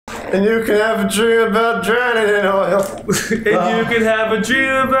And you can have a dream about drowning in oil. And you can have a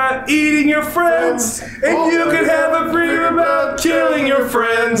dream about eating your friends. And you can have a dream about killing your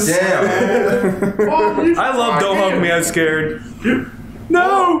friends. Damn. I love Don't Hug Me, I'm scared.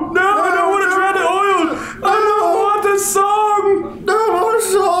 No, I don't want to drown in oil. I don't want this song. No more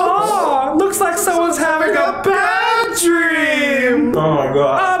songs. Oh, looks like someone's having a bad dream. Oh my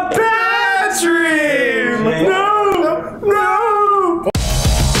god. A bad dream. No.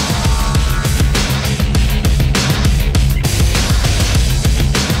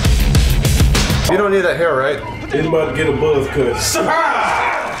 You don't need that hair, right? It's about to get a buzz cut.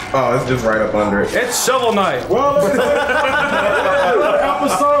 Oh, it's just right up under it. It's shovel night. Well, let's go.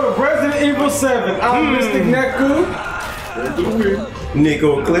 Episode of Resident Evil 7. I'm Mr. Neku.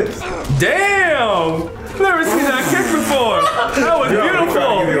 Nico Eclipse. Damn! Never seen that kick before. That was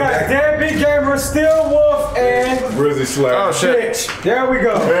beautiful. We got Deadbeat Gamer, Steel Wolf, and Brizzy Slack. Oh shit. Bitch. There we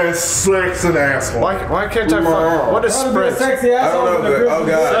go. And Slack's an asshole. Why can't I fuck? What is sprint? Sexy I don't know, but oh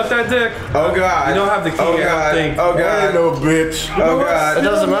god. Suck that dick. Oh god. You don't have the key, Oh I god. think. Oh I god. ain't no bitch. Oh god. It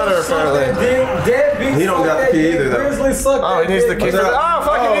doesn't matter apparently. Deadbeat. He don't got the key either, though. Grizzly suck Oh, he needs the key for this. Oh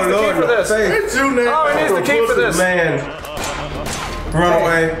fuck, he needs the key for this. It's you now. Oh, he needs the key for this. Man. Run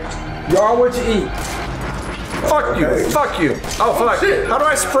away. You are what you eat. Fuck you. Fuck you. Oh fuck. How do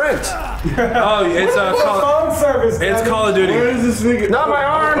I sprint? Oh, it's Phone service. it's Call of Duty. Where is this nigga? Not my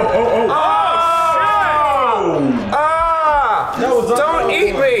arm. Don't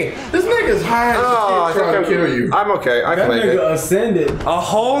eat me. This nigga's high as Oh, I shit trying to think kill you. I'm okay. I That can make it. nigga ascended. A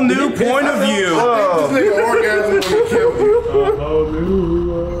whole new point of view. This nigga orgasm when he killed you.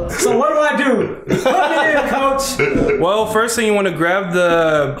 So what do I do? Put me in, coach. Well, first thing you want to grab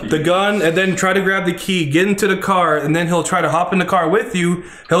the gun and then try to grab the key, get into the car, and then he'll try to hop in the car with you.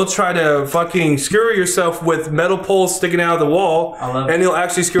 He'll try to fucking skewer yourself with metal poles sticking out of the wall, and he'll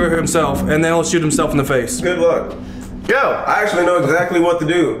actually skewer himself, and then he'll shoot himself in the face. Good luck. Go. I actually know exactly what to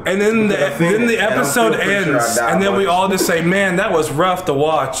do. And then the episode ends, and then we all just say, "Man, that was rough to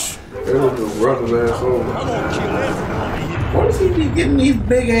watch." It was a rough asshole. Why does he be getting these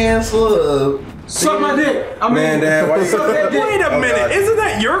big ass Suck my dick. I mean, Man, Dad, why you suck that dick. Wait a minute, God. isn't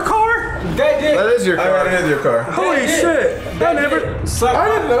that your car? That dick. That is your I car. got it in your car. Holy shit! I never. Suck I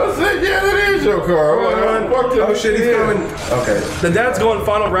didn't know. Said, yeah, that is your car. I'm like, fuck Oh shit, he's coming. Okay. The dad's going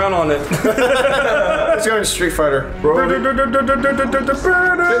final round on it. It's going Street Fighter. Bro, Get in the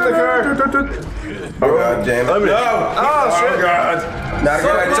car. Oh god damn it. No! Oh shit. God. Not a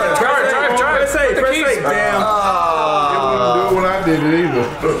good idea. Drive. Press A, Put the press keys. A. Damn. I wouldn't do it when I did it either.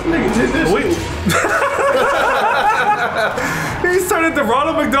 Nigga did this shit. He started to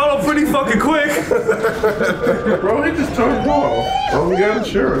Ronald McDonald pretty fucking quick. Bro, he just turned off. Only got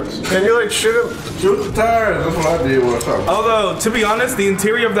insurance. Can you like shoot him? Shoot the tires. That's what I did when I talked. Although, to be honest, the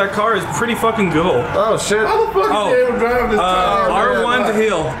interior of that car is pretty fucking cool. Oh shit. How the fuck Oh, did you drive this car? R1 to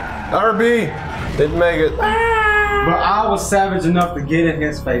heal. RB. Didn't make it. But I was savage enough to get in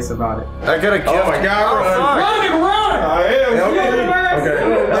his face about it. I got a gift. Oh my God, Oh, run. fuck. Run! I am. Okay.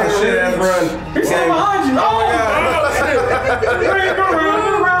 That shit ass run. He's Game. behind you. Oh my God.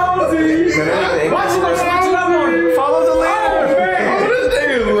 Follow the leader. Oh, this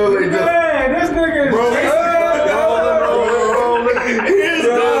nigga is literally just Man, this nigga is Rolling.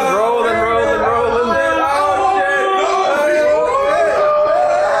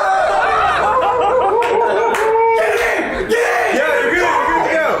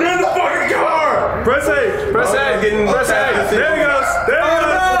 Press A. Press A. Getting Press A. There he goes. There he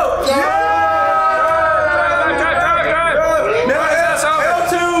goes.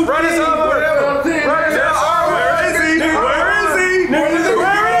 Run us over.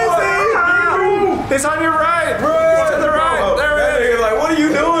 He's on your right. To the right. There That it is. nigga like, what are you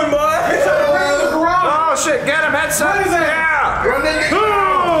doing, boy? Oh shit, get him, headset. Yeah. Run that nigga.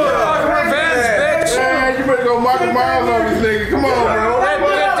 Fucking revenge, bitch. Man, you better go Michael Myers on this nigga. Come on, bro.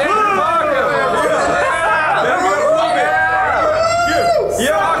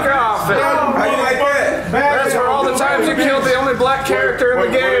 Fuck off it. How you like that? That's for all the times you killed the only black character in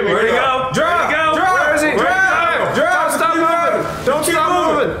the game. Where'd he go? Drive. Where is he? Drive. Don't stop moving. Don't stop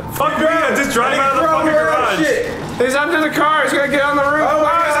moving. Fuck me, I just drive out of the fucking garage. He's under the car. He's gonna get on the roof. Oh,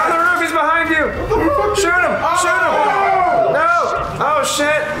 he's on the roof. He's behind you. Shoot him. Shoot him. No. Oh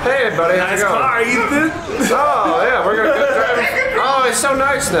shit. Hey, buddy. How's Nice it going? car, Ethan. Oh yeah, we're gonna go drive. Oh, he's so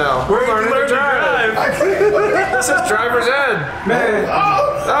nice now. We're learning to drive. This is driver's ed. Man.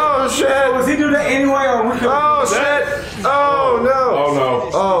 Oh shit. Was he do that anyway or we could? Oh shit. Oh no. Oh no.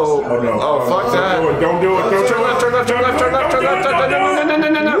 Oh. Oh no. Oh fuck that. Don't do it. Don't do it. Turn left. Turn left. Turn left. Turn left. Turn left. No.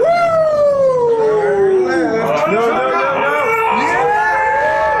 No.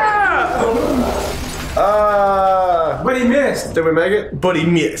 But he missed. Did we make it? But he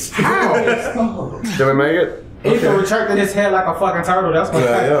missed. Did we make it? He can retracted his head like a fucking turtle. That's what.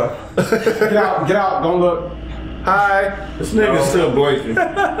 Yeah. Get out. Don't look. Hi. This nigga's still blinking.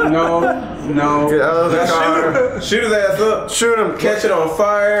 No. Get out of the car. Shoot his ass up. Shoot him. Catch it on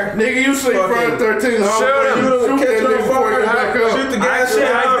fire. Nigga, you see Friday 13th. Shoot him. Shoot Catch it that on nigga before you fire. back up. Shoot the gas. Actually, I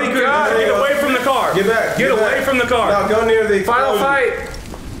think we God. get away from the car. Get back. Get away from the car. Now go near the Final explosion. fight.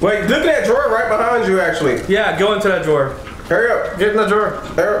 Wait, look at that drawer right behind you. Actually, Yeah, go into that drawer. hurry up. Get in the drawer.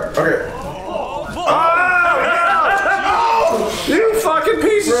 Hurry up. Okay. You fucking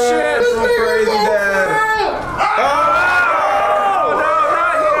piece of shit. That's crazy, Dad. Oh, no,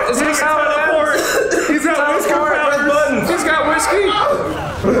 not here. Is this how it ends? He's got whisker powered buttons. He's got whiskey.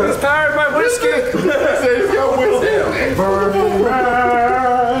 He's powered by whiskey.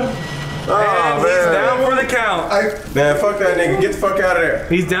 And he's down for the count. Man, fuck that nigga. Get the fuck out of there.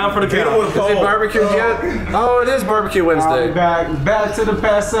 He's down for the Get him count. with Is he cold. barbecued yet? Oh, it is barbecue I'll Wednesday. be back to the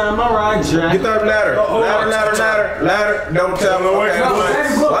past samurai jack. Get that ladder. Ladder. Don't tell me. Okay, no,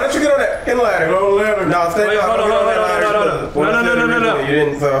 why don't you get on that in ladder? No, stay Wait, down. hold on, Get on hold that on, ladder. hold on. No. You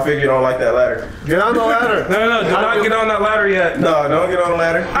didn't, so I figured you don't like that ladder. Get on the ladder. No, do not get on that ladder yet. No, don't get on the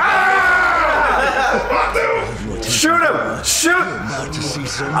ladder. Shoot him. Shoot.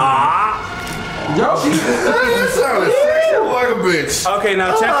 Yo, That sounded sexual like a bitch. Okay,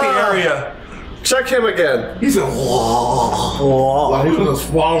 now check the area. Check him again. He said, whoa. Like he was just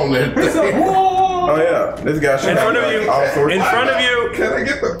swallowing that thing. Oh yeah, this guy should In front of you. all sorts In front of you. Can I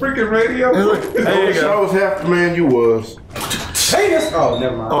get the freaking radio? There you go. Show us half the man you was. penis. Oh,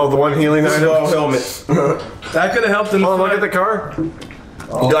 never mind. Oh, the one healing item. All helmets. That could have helped in the Oh, look fight. at the car.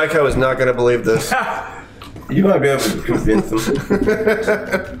 Geico is not going to believe this. You might be able to convince them.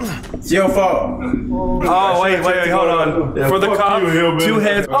 It's your fault. Oh, wait, hold on. For the cop, two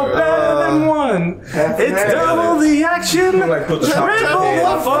heads are better than one. It's double the action, Like put the top triple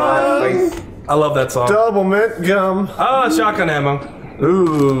the fun. I love that song. Double mint gum. Oh, shotgun ammo.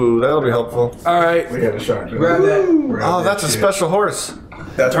 Ooh, that'll be helpful. All right. We had a shotgun. Grab that. Oh, that's a special horse.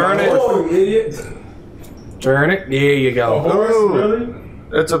 That's Turn my it. horse. Oh, you idiot. Turn it. There you go. Ooh. Really?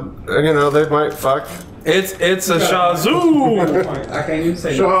 It's a, you know, they might fuck. It's a Shazoo. I can't even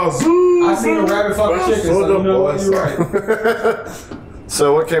say that. Shazoo! I seen a rabbit fucking chicken, so you know what? You're right.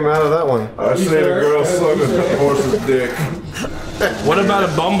 So what came out of that one? I seen a girl sucking a horse's dick. What about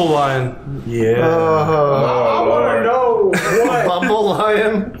a bumble lion? Yeah. I want to know what. Bumble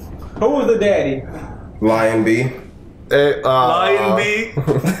lion. Who was the daddy? Lion B. Lion bee.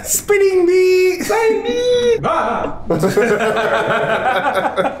 Spinning bee. Spinning bee. Ah.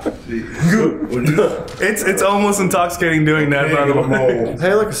 It's almost intoxicating doing that, by the way.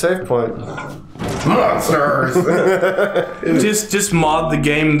 Hey, look, a save point. Monsters. Just mod the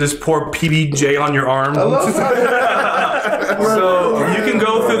game and just pour PBJ on your arm. So you can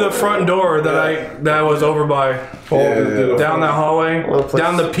go through the front door that I was over by. Down that hallway.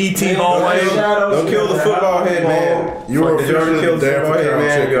 Down the PT hallway. Don't kill the football head, man. You were Did you already kill the damn football head,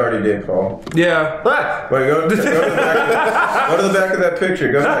 man? chicken. You already did, Paul. Yeah. Wait, go to the back of that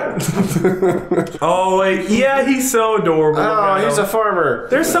picture. Go ahead. Oh wait, yeah, he's so adorable. Oh, he's a farmer.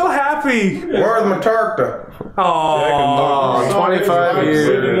 They're so happy. Where's my tractor? Oh. 25 years.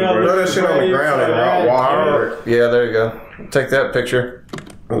 Throw that shit on the ground and rock water. Yeah, there you go. Take that picture.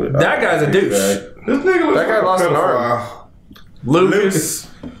 That guy's a douche. This nigga looks That guy like a lost an pedophile. Lucas.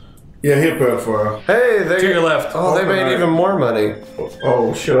 Yeah, he a pedophile. Hey, they To your left. Oh, they made even more money.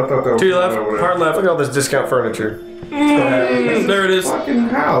 Oh shit, I thought that was To your over left. there. Hard Look left. at all this discount furniture. There it is. Fucking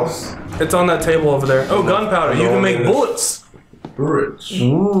house. It's on that table over there. Oh, gunpowder. You can make bullets. Rich.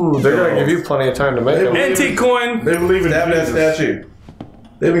 Ooh, they're gonna give you plenty of time to make them. Antique coin. They believe in Stab that Jesus. statue.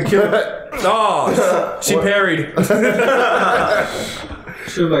 They've been killing. Oh, she parried.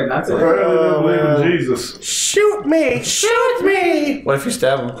 She was like, not today. They believe in Jesus. Shoot me. Shoot me. What if you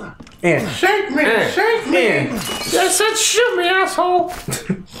stab them? Shake me, shake me. I said shoot me, asshole.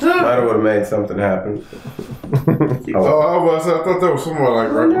 Might have would have made something happen. Oh, I thought there was someone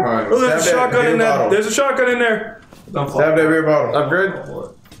like right behind Oh, us. there's a Stab that shotgun in beer there. bottle. There's a shotgun in there. Stab that beer bottle. Upgrade.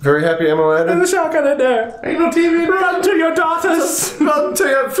 Very happy ammo added. There's a shotgun in there. Ain't no TV in Run to your daughters. Run to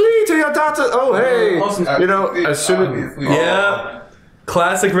your, flee to your daughter. Oh, hey. You know, as soon as, Yeah.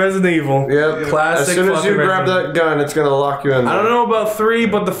 Classic Resident Evil. yeah, Classic as soon as you fucking grab Resident that gun, it's gonna lock you in. I don't know about 3,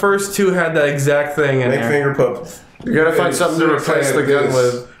 but the first 2 had that exact thing in Make there. finger puppets. You gotta find something to replace the gun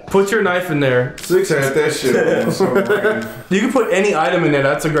with. Put your knife in there. 6 had that shit on. So, man. You can put any item in there.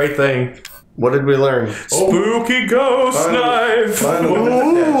 That's a great thing. What did we learn? Spooky ghost knife. Find the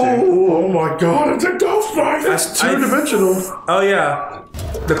statue. Oh my god, it's a ghost knife. It's two-dimensional. Oh yeah.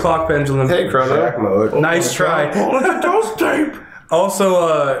 The clock pendulum. Hey, Jack Chrono. mode. Nice try. Look at those tape.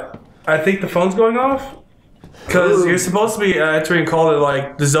 Also, I think the phone's going off. Because you're supposed to be answering call to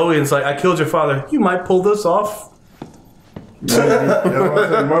like the Zoeans, like, I killed your father. You might pull this off. You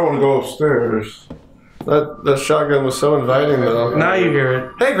might want to go upstairs. That shotgun was so inviting, though. Now you hear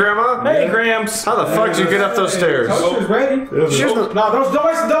it. Hey, Grandma. Hey, Gramps. How the fuck did you get up those stairs? Coach is ready. Yeah, No, don't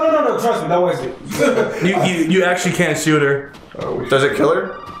waste it. No. Trust me, don't waste it. You actually can't shoot her. Does it kill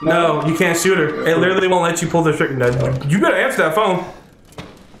her? No, you can't shoot her. It literally won't let you pull the trigger. You better answer that phone.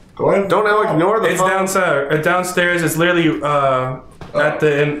 Go ahead. Don't ignore the It's phone. downstairs. Downstairs. It's literally at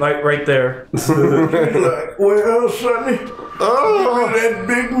the end, like right there. Well, Sonny, Oh, that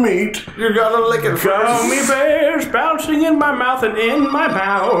big meat. you gotta lick it Gummy first. bears bouncing in my mouth and in my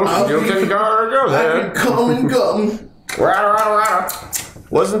mouth. You can go there. Come.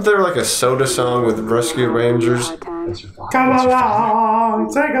 Wasn't there like a soda song with Rescue Rangers? Come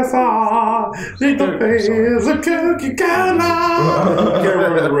along, take us on. Eat the bears, a cookie, come I can't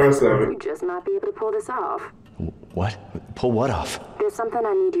remember the rest of it. You just might be able to pull this off. What? Pull what off? There's something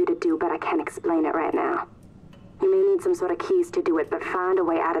I need you to do, but I can't explain it right now. You may need some sort of keys to do it, but find a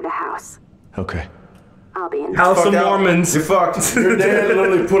way out of the house. Okay. I'll be in. House of Fuck out. Mormons. You fucked. Your dad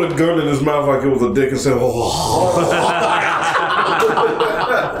literally put a gun in his mouth like it was a dick and said, oh.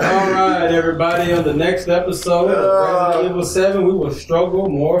 Alright, everybody, on the next episode of Resident Evil 7, we will struggle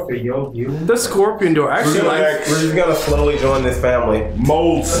more for your viewing. The scorpion door. Actually, We're just gonna slowly join this family.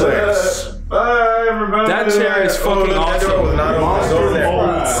 Mold sex. Bye, everybody. that chair is fucking That door was awesome. not open.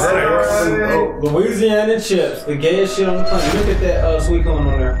 Go there. Louisiana chips, the gayest shit on the planet. Look at that sweet corn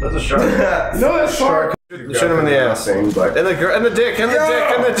on there. That's a shark. No, that's shark. Shoot him in the ass. Thing, but, And the dick, and the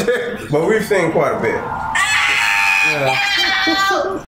dick, and the dick. but we've seen quite a bit.